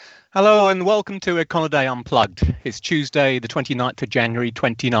Hello and welcome to Econoday Unplugged. It's Tuesday, the 29th of January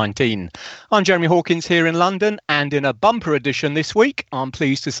 2019. I'm Jeremy Hawkins here in London, and in a bumper edition this week, I'm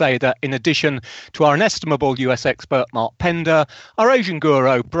pleased to say that in addition to our inestimable US expert Mark Pender, our Asian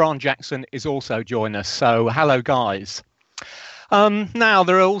guru Brian Jackson is also joining us. So hello guys. Now,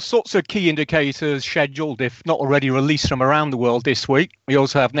 there are all sorts of key indicators scheduled, if not already released, from around the world this week. We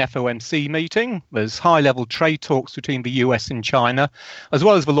also have an FOMC meeting. There's high-level trade talks between the US and China, as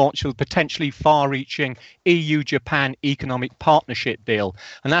well as the launch of a potentially far-reaching EU-Japan economic partnership deal.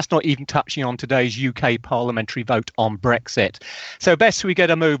 And that's not even touching on today's UK parliamentary vote on Brexit. So best we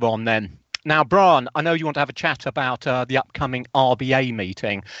get a move on then. Now, Brian, I know you want to have a chat about the upcoming RBA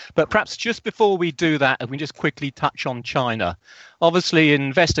meeting, but perhaps just before we do that, we just quickly touch on China. Obviously,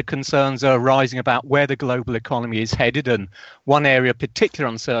 investor concerns are rising about where the global economy is headed, and one area of particular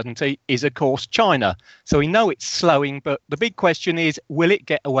uncertainty is, of course, China. So we know it's slowing, but the big question is, will it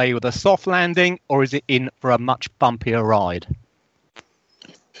get away with a soft landing, or is it in for a much bumpier ride?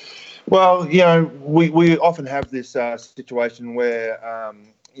 Well, we often have this situation where,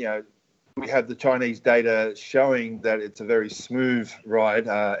 we have the Chinese data showing that it's a very smooth ride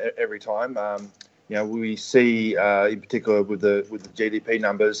every time. We see, in particular with the GDP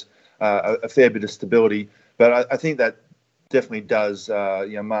numbers, a fair bit of stability. But I think that definitely does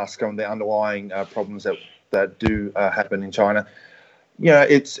mask some of the underlying problems that do happen in China.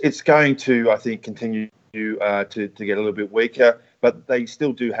 It's going to, I think, continue to get a little bit weaker, but they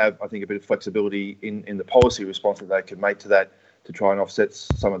still do have, I think, a bit of flexibility in the policy response that they can make to that to try and offset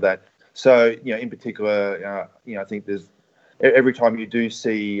some of that. So, in particular, I think there's every time you do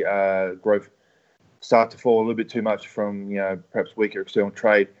see growth start to fall a little bit too much from, perhaps weaker external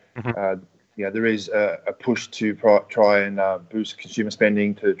trade, there is a push to try and boost consumer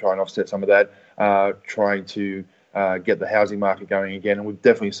spending to try and offset some of that, trying to get the housing market going again. And we've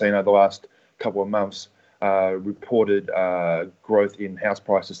definitely seen over the last couple of months reported growth in house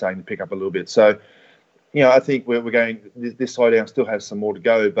prices starting to pick up a little bit. So, I think we're going, this slowdown still has some more to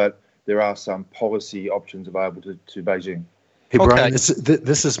go, but there are some policy options available to Beijing. Hey, Brian,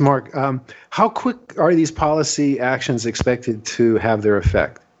 this is Mark. How quick are these policy actions expected to have their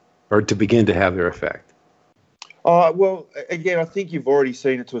effect, or to begin to have their effect? Well, again, I think you've already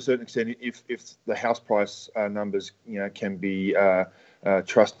seen it to a certain extent if the house price numbers, can be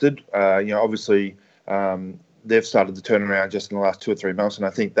trusted. Obviously, they've started to turn around just in the last 2 or 3 months, and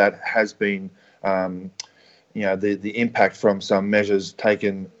I think that has been, the impact from some measures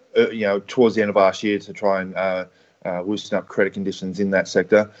taken towards the end of last year to try and loosen up credit conditions in that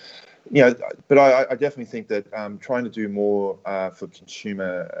sector. But I definitely think that trying to do more for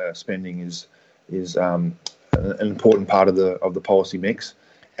consumer spending is an important part of the policy mix,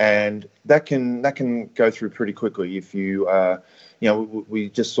 and that can go through pretty quickly if you we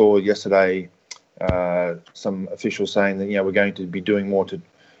just saw yesterday some officials saying that we're going to be doing more to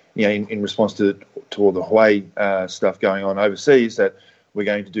in response to all the Huawei stuff going on overseas, that we're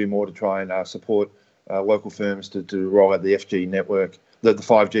going to do more to try and support local firms to roll out the 5G network, the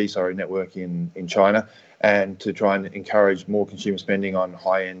 5G network in China, and to try and encourage more consumer spending on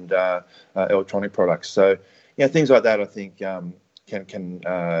high-end electronic products. So, things like that, I think, can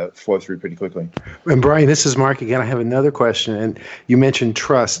flow through pretty quickly. And Brian, this is Mark again. I have another question. And you mentioned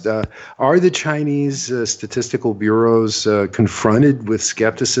trust. Are the Chinese statistical bureaus confronted with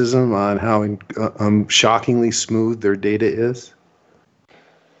skepticism on how shockingly smooth their data is?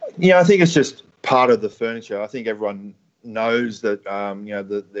 I think it's just part of the furniture. I think everyone knows that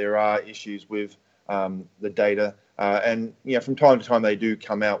that there are issues with the data, and from time to time they do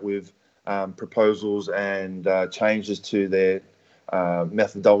come out with proposals and changes to their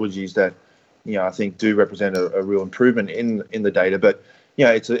methodologies that I think do represent a real improvement in the data. But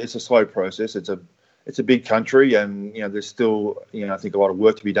it's a slow process. It's a big country, and there's still I think a lot of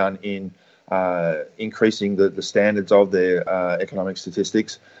work to be done in increasing the standards of their economic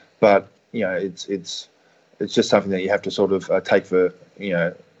statistics. But it's just something that you have to sort of take with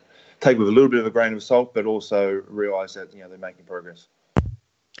a little bit of a grain of salt, but also realise that they're making progress.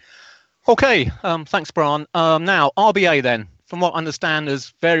 Okay, thanks, Brian. Now RBA then. From what I understand,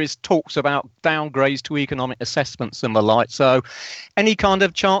 there's various talks about downgrades to economic assessments and the like. So, any kind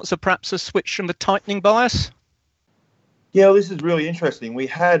of chance of perhaps a switch from the tightening bias? Yeah, this is really interesting. We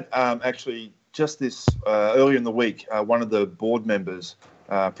had actually just this earlier in the week, one of the board members,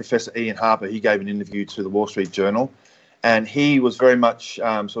 Professor Ian Harper, he gave an interview to the Wall Street Journal, and he was very much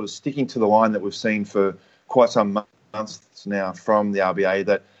sort of sticking to the line that we've seen for quite some months now from the RBA,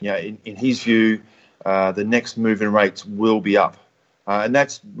 that in his view, the next move in rates will be up. And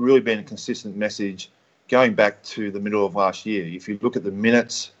that's really been a consistent message going back to the middle of last year. If you look at the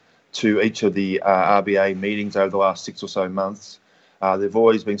minutes to each of the RBA meetings over the last 6 or so months, they've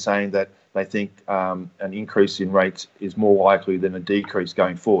always been saying that they think an increase in rates is more likely than a decrease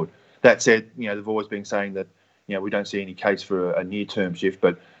going forward. That said, they've always been saying that, we don't see any case for a near-term shift,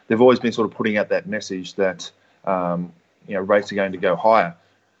 but they've always been sort of putting out that message that, rates are going to go higher.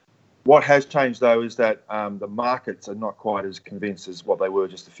 What has changed, though, is that the markets are not quite as convinced as what they were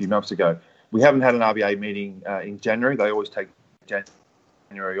just a few months ago. We haven't had an RBA meeting in January. They always take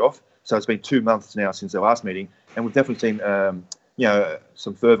January off. So it's been 2 months now since their last meeting, and we've definitely seen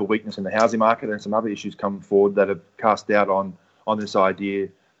some further weakness in the housing market and some other issues come forward that have cast doubt on this idea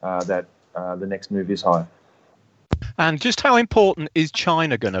that the next move is higher. And just how important is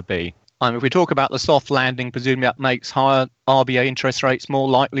China going to be? If we talk about the soft landing, presumably that makes higher RBA interest rates more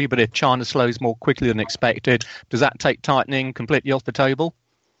likely, but if China slows more quickly than expected, does that take tightening completely off the table?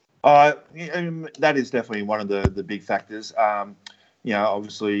 That is definitely one of the big factors.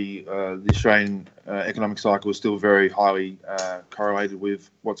 Obviously, the Australian economic cycle is still very highly correlated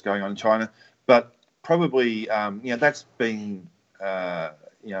with what's going on in China, but probably, that's been,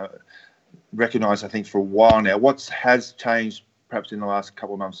 recognised, I think, for a while now. What has changed, perhaps in the last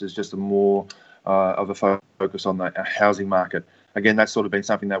couple of months, is just a more of a focus on the housing market. Again, that's sort of been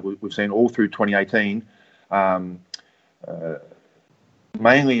something that we've seen all through 2018.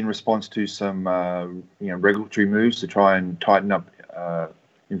 Mainly in response to some regulatory moves to try and tighten up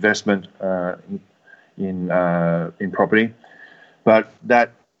investment in property, but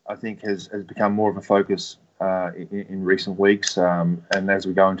that, I think, has become more of a focus in recent weeks, and as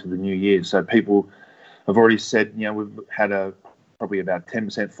we go into the new year. So people have already said, we've had probably about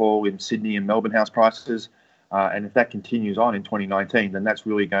 10% fall in Sydney and Melbourne house prices, and if that continues on in 2019, then that's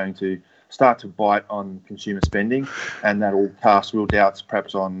really going to start to bite on consumer spending, and that will cast real doubts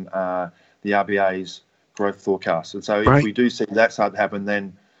perhaps on the RBA's growth forecast. And so if we do see that start to happen,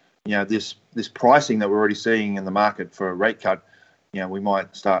 then this pricing that we're already seeing in the market for a rate cut, we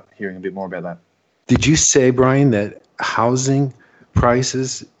might start hearing a bit more about that. Did you say, Brian, that housing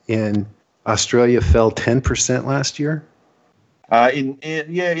prices in Australia fell 10% last year? In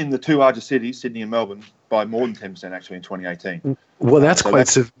the two largest cities, Sydney and Melbourne, by more than 10% actually in 2018. Well, that's quite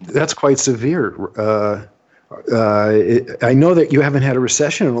severe. I know that you haven't had a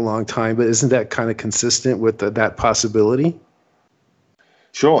recession in a long time, but isn't that kind of consistent with that possibility?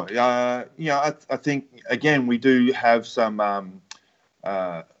 Sure. I think, again, we do have some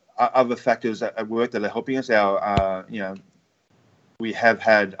other factors at work that are helping us. We have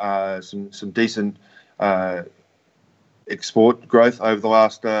had some decent export growth over the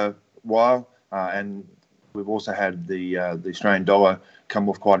last while, and we've also had the Australian dollar come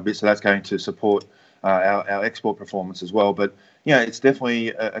off quite a bit, so that's going to support our export performance as well. But it's definitely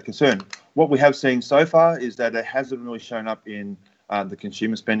a concern. What we have seen so far is that it hasn't really shown up in the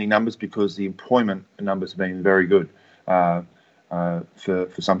consumer spending numbers, because the employment numbers have been very good for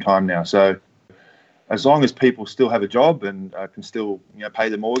some time now. So as long as people still have a job and can still pay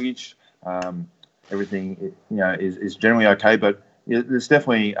their mortgage, everything is generally okay. But there's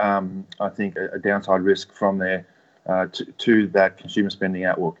definitely I think a downside risk from there to that consumer spending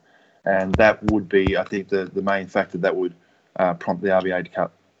outlook, and that would be, I think, the main factor that would prompt the RBA to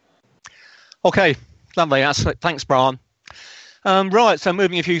cut. Okay, lovely. Thanks, Brian. Right, so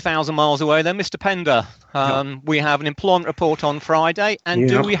moving a few thousand miles away then, Mr. Pender, we have an employment report on Friday, and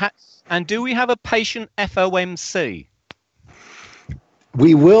do we have a patient FOMC?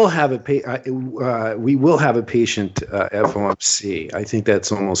 We will have a patient FOMC. I think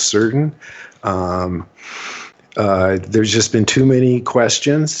that's almost certain. There's just been too many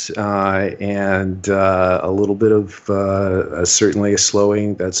questions and a little bit of certainly a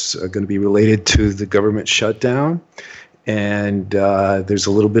slowing that's going to be related to the government shutdown. And there's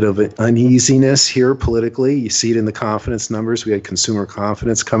a little bit of an uneasiness here politically. You see it in the confidence numbers. We had consumer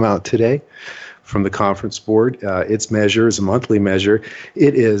confidence come out today from the conference board. Its measure is a monthly measure.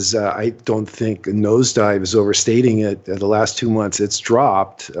 It is, I don't think nosedive is overstating it. The last 2 months, it's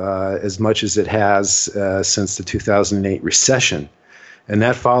dropped as much as it has since the 2008 recession. And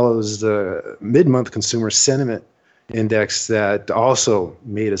that follows the mid-month consumer sentiment index that also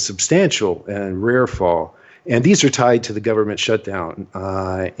made a substantial and rare fall. And these are tied to the government shutdown.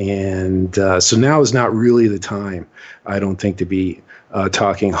 So now is not really the time, I don't think, to be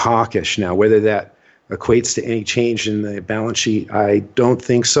talking hawkish. Now, whether that equates to any change in the balance sheet, I don't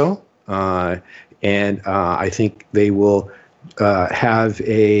think so. And I think they will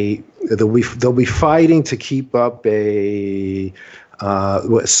they'll be fighting to keep up a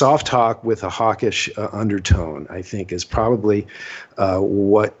soft talk with a hawkish undertone, I think, is probably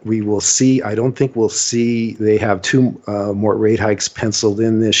what we will see. I don't think we'll see they have two more rate hikes penciled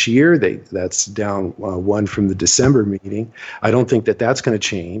in this year. That's down one from the December meeting. I don't think that that's going to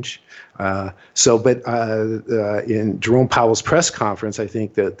change. But in Jerome Powell's press conference, I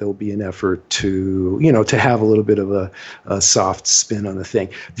think that there'll be an effort to, to have a little bit of a soft spin on the thing.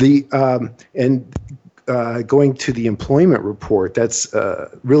 Going to the employment report, that's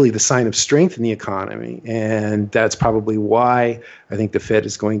really the sign of strength in the economy, and that's probably why I think the Fed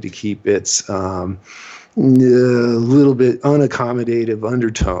is going to keep its little bit unaccommodative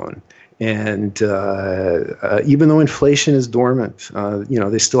undertone. And even though inflation is dormant,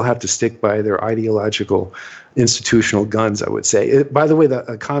 they still have to stick by their ideological, institutional guns, I would say. By the way, the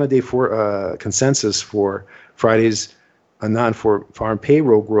Econoday consensus for Friday's non-farm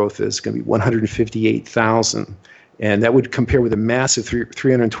payroll growth is going to be 158,000, and that would compare with a massive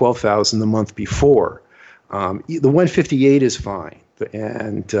 312,000 the month before. The 158 is fine,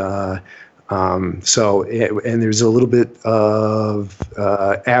 and there's a little bit of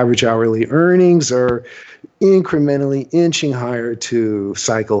average hourly earnings are incrementally inching higher to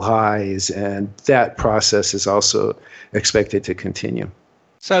cycle highs, and that process is also expected to continue.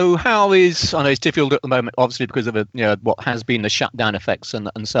 So I know it's difficult at the moment, obviously, because of what has been the shutdown effects and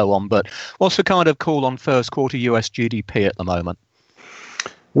so on, but what's the kind of call on first quarter US GDP at the moment?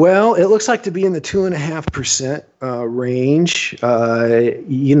 Well, it looks like to be in the 2.5% range.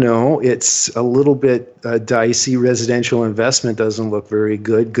 It's a little bit dicey. Residential investment doesn't look very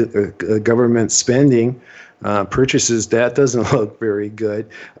good. Government spending, purchases, that doesn't look very good.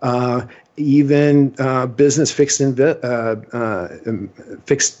 Even business fixed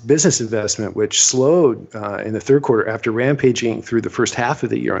business investment, which slowed in the third quarter after rampaging through the first half of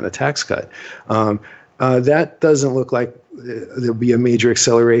the year on the tax cut, that doesn't look like there'll be a major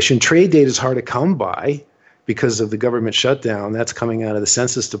acceleration. Trade data is hard to come by because of the government shutdown. That's coming out of the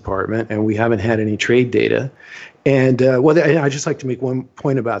Census Department, and we haven't had any trade data. And I'd just like to make one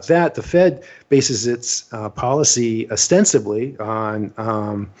point about that. The Fed bases its policy ostensibly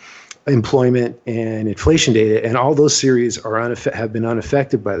on employment and inflation data, and all those series have been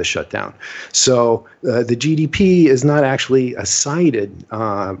unaffected by the shutdown. So the GDP is not actually cited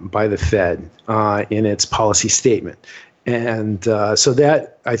by the Fed in its policy statement. And so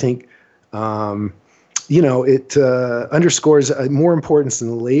that, I think, it underscores more importance than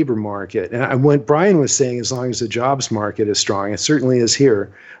the labor market. And what Brian was saying, as long as the jobs market is strong, it certainly is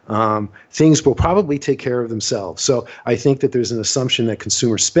here, things will probably take care of themselves. So I think that there's an assumption that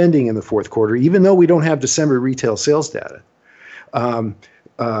consumer spending in the fourth quarter, even though we don't have December retail sales data,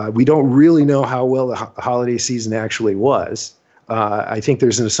 we don't really know how well the holiday season actually was. I think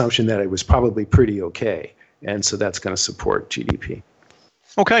there's an assumption that it was probably pretty okay. And so that's going to support GDP.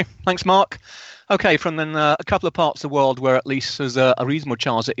 Okay, thanks, Mark. Okay, from then a couple of parts of the world where at least there's a reasonable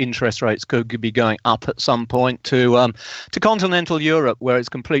chance that interest rates could be going up at some point to continental Europe, where it's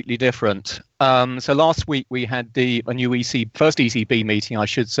completely different. So last week we had a new first ECB meeting, I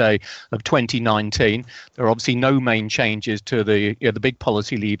should say, of 2019. There are obviously no main changes to the big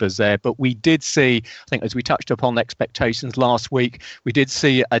policy levers there, but we did see, I think, as we touched upon expectations last week, we did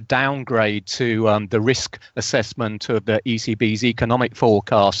see a downgrade to the risk assessment of the ECB's economic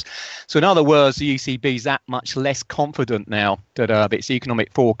forecast. So in other words, the ECB is that much less confident now that its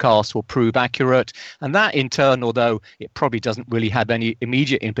economic forecast will prove accurate, and that in turn, although it probably doesn't really have any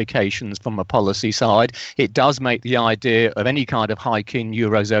immediate implications from a policy side, it does make the idea of any kind of hike in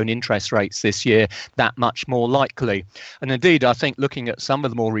Eurozone interest rates this year that much more likely. And indeed, I think looking at some of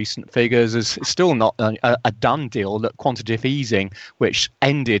the more recent figures, is still not a done deal that quantitative easing, which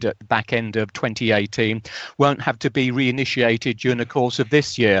ended at the back end of 2018, won't have to be reinitiated during the course of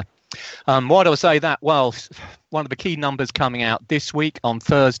this year. Why do I say that? Well, one of the key numbers coming out this week on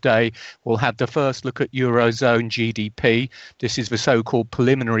Thursday, we'll have the first look at Eurozone GDP. This is the so-called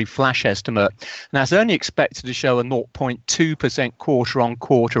preliminary flash estimate. Now, it's only expected to show a 0.2%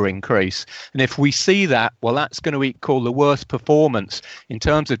 quarter-on-quarter increase. And if we see that, well, that's going to equal the worst performance in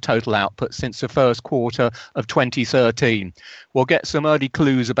terms of total output since the first quarter of 2013. We'll get some early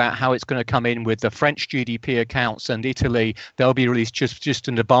clues about how it's going to come in with the French GDP accounts and Italy. They'll be released just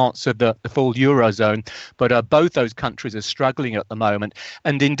in advance of the full Eurozone. But both those countries are struggling at the moment.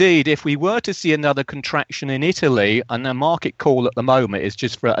 And indeed, if we were to see another contraction in Italy, and the market call at the moment is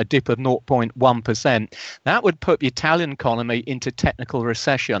just for a dip of 0.1%, that would put the Italian economy into technical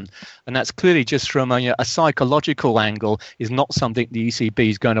recession. And that's clearly just from a psychological angle is not something the ECB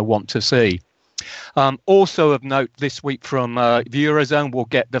is going to want to see. Also of note this week from the Eurozone, we'll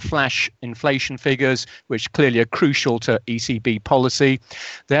get the flash inflation figures, which clearly are crucial to ECB policy.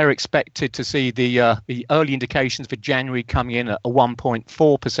 They're expected to see the early indications for January coming in at a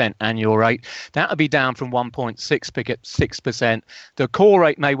 1.4% annual rate. That would be down from 1.6%. The core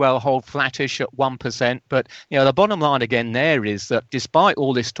rate may well hold flattish at 1%. But the bottom line again there is that despite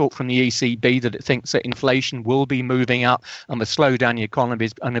all this talk from the ECB that it thinks that inflation will be moving up and the slowdown in the economy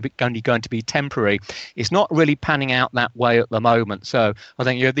is only going to be temporary, it's not really panning out that way at the moment. So I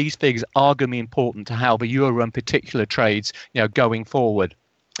think these figures are going to be important to how the euro in particular trades going forward.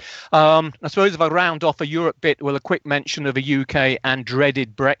 I suppose if I round off a Europe bit with a quick mention of the UK and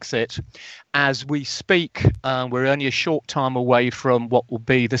dreaded Brexit. As we speak, we're only a short time away from what will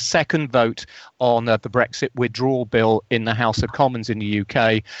be the second vote on the Brexit withdrawal bill in the House of Commons in the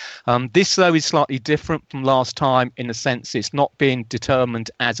UK. This, though, is slightly different from last time in the sense it's not being determined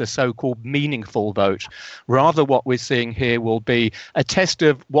as a so-called meaningful vote. Rather, what we're seeing here will be a test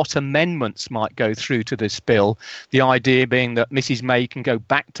of what amendments might go through to this bill. The idea being that Mrs May can go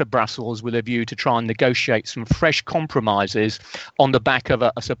back to Brussels with a view to try and negotiate some fresh compromises on the back of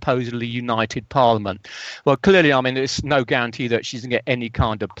a supposedly united Parliament. Well, clearly, there's no guarantee that she's going to get any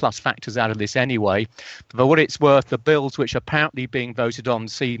kind of plus factors out of this anyway. But for what it's worth, the bills which are apparently being voted on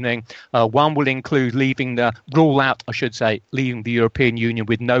this evening, one will include leaving the European Union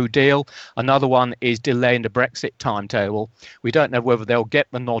with no deal. Another one is delaying the Brexit timetable. We don't know whether they'll get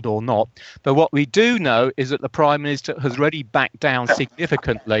the nod or not. But what we do know is that the Prime Minister has already backed down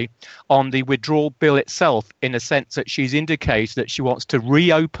significantly on the withdrawal bill itself, in a sense that she's indicated that she wants to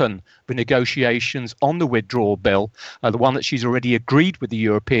reopen the negotiations on the withdrawal bill, the one that she's already agreed with the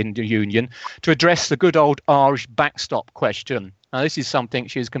European Union, to address the good old Irish backstop question. Now, this is something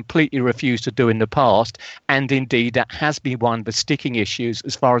she has completely refused to do in the past, and indeed that has been one of the sticking issues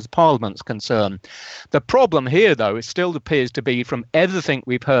as far as Parliament's concerned. The problem here, though, it still appears to be, from everything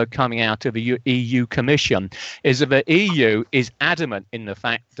we've heard coming out of the EU Commission, is that the EU is adamant in the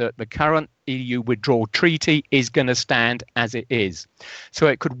fact that the current EU withdrawal treaty is going to stand as it is. So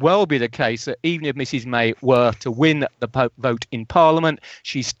it could well be the case that even if Mrs May were to win the vote in Parliament,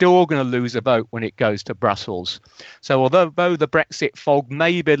 she's still going to lose a vote when it goes to Brussels. So although the Brexit fog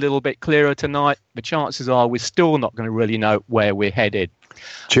may be a little bit clearer tonight, the chances are we're still not going to really know where we're headed.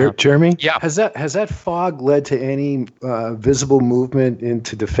 Jeremy, yeah. Has that fog led to any visible movement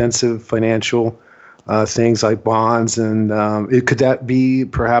into defensive financial things like bonds, and could that be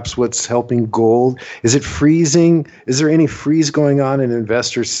perhaps what's helping gold? Is it freezing? Is there any freeze going on in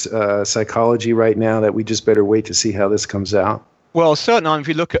investors' psychology right now that we just better wait to see how this comes out? Well, certainly, if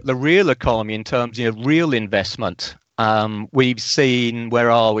you look at the real economy in terms of real investment, we've seen, going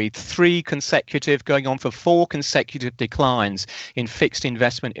on for 4 consecutive declines in fixed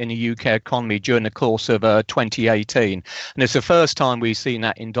investment in the UK economy during the course of 2018. And it's the first time we've seen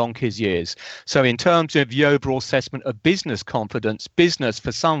that in donkey's years. So in terms of the overall assessment of business confidence, business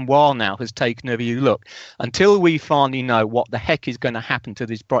for some while now has taken a view, look, until we finally know what the heck is going to happen to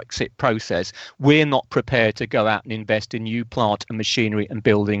this Brexit process, we're not prepared to go out and invest in new plant and machinery and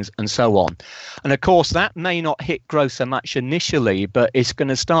buildings and so on. And of course, that may not hit growth so much initially, but it's going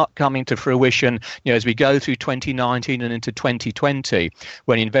to start coming to fruition as we go through 2019 and into 2020,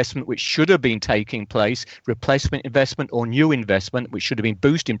 when investment which should have been taking place, replacement investment or new investment which should have been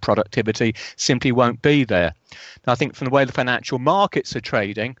boosting productivity, simply won't be there. Now, I think from the way the financial markets are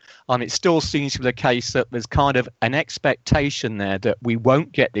trading, it still seems to be the case that there's kind of an expectation there that we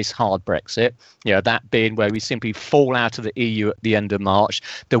won't get this hard Brexit, that being where we simply fall out of the EU at the end of March.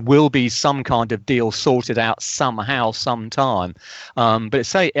 There will be some kind of deal sorted out somehow, sometime.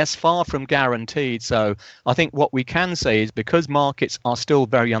 But it's far from guaranteed. So I think what we can say is, because markets are still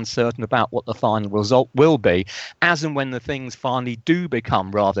very uncertain about what the final result will be, as and when the things finally do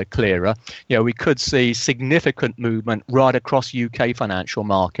become rather clearer, we could see significant movement right across UK financial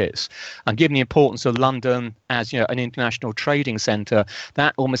markets. And given the importance of London as an international trading centre,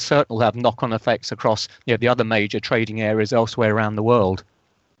 that almost certainly will have knock-on effects across the other major trading areas elsewhere around the world.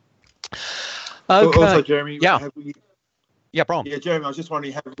 Okay. Also, Jeremy, Jeremy, I was just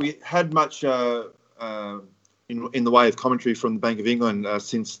wondering, have we had much in the way of commentary from the Bank of England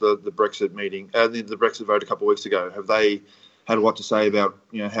since the Brexit meeting, the Brexit vote a couple of weeks ago? Have they had a lot to say about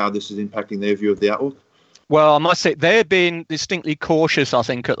how this is impacting their view of the outlook? Well, I must say they're being distinctly cautious, I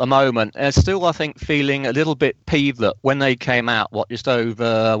think, at the moment. They're still, I think, feeling a little bit peeved that when they came out, just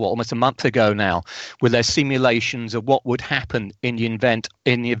over, almost a month ago now, with their simulations of what would happen in the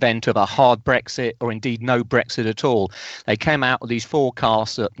event of a hard Brexit or indeed no Brexit at all. They came out with these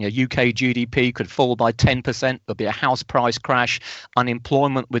forecasts that UK GDP could fall by 10%, there'll be a house price crash,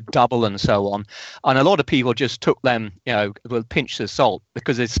 unemployment would double and so on. And a lot of people just took them, with a pinch of salt,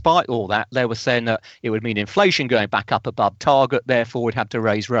 because despite all that, they were saying that it would mean inflation going back up above target, therefore we'd have to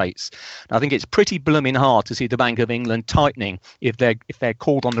raise rates. And I think it's pretty blooming hard to see the Bank of England tightening if they're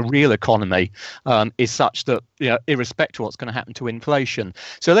called on the real economy is such that, irrespective of what's going to happen to inflation.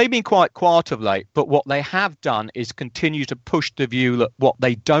 So they've been quite quiet of late, but what they have done is continue to push the view that what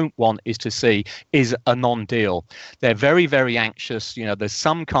they don't want is to see is a non-deal. They're very, very anxious. There's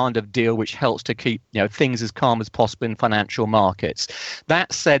some kind of deal which helps to keep, things as calm as possible in financial markets.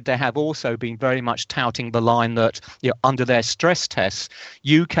 That said, they have also been very much touting the line that, under their stress tests,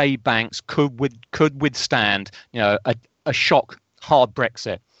 UK banks could withstand, a shock, hard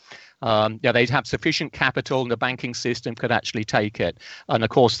Brexit. They'd have sufficient capital and the banking system could actually take it. And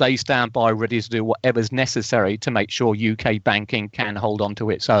of course, they stand by ready to do whatever's necessary to make sure UK banking can hold on to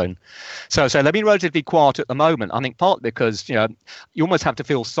its own. So they've been relatively quiet at the moment. I think partly because, you almost have to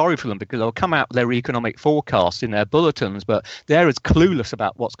feel sorry for them because they'll come out with their economic forecasts in their bulletins, but they're as clueless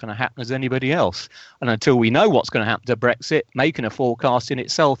about what's going to happen as anybody else. And until we know what's going to happen to Brexit, making a forecast in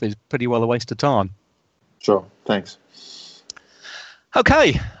itself is pretty well a waste of time. Sure. Thanks.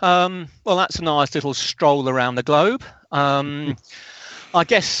 Okay, well, that's a nice little stroll around the globe. I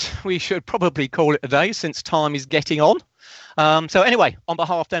guess we should probably call it a day since time is getting on. So anyway, on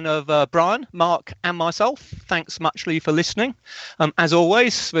behalf then of Brian, Mark and myself, thanks muchly for listening. As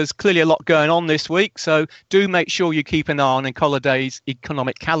always, there's clearly a lot going on this week, so do make sure you keep an eye on Coliday's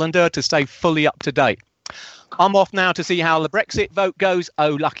economic calendar to stay fully up to date. I'm off now to see how the Brexit vote goes.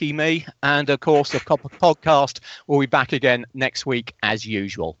 Oh, lucky me. And of course, the podcast will be back again next week as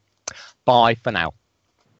usual. Bye for now.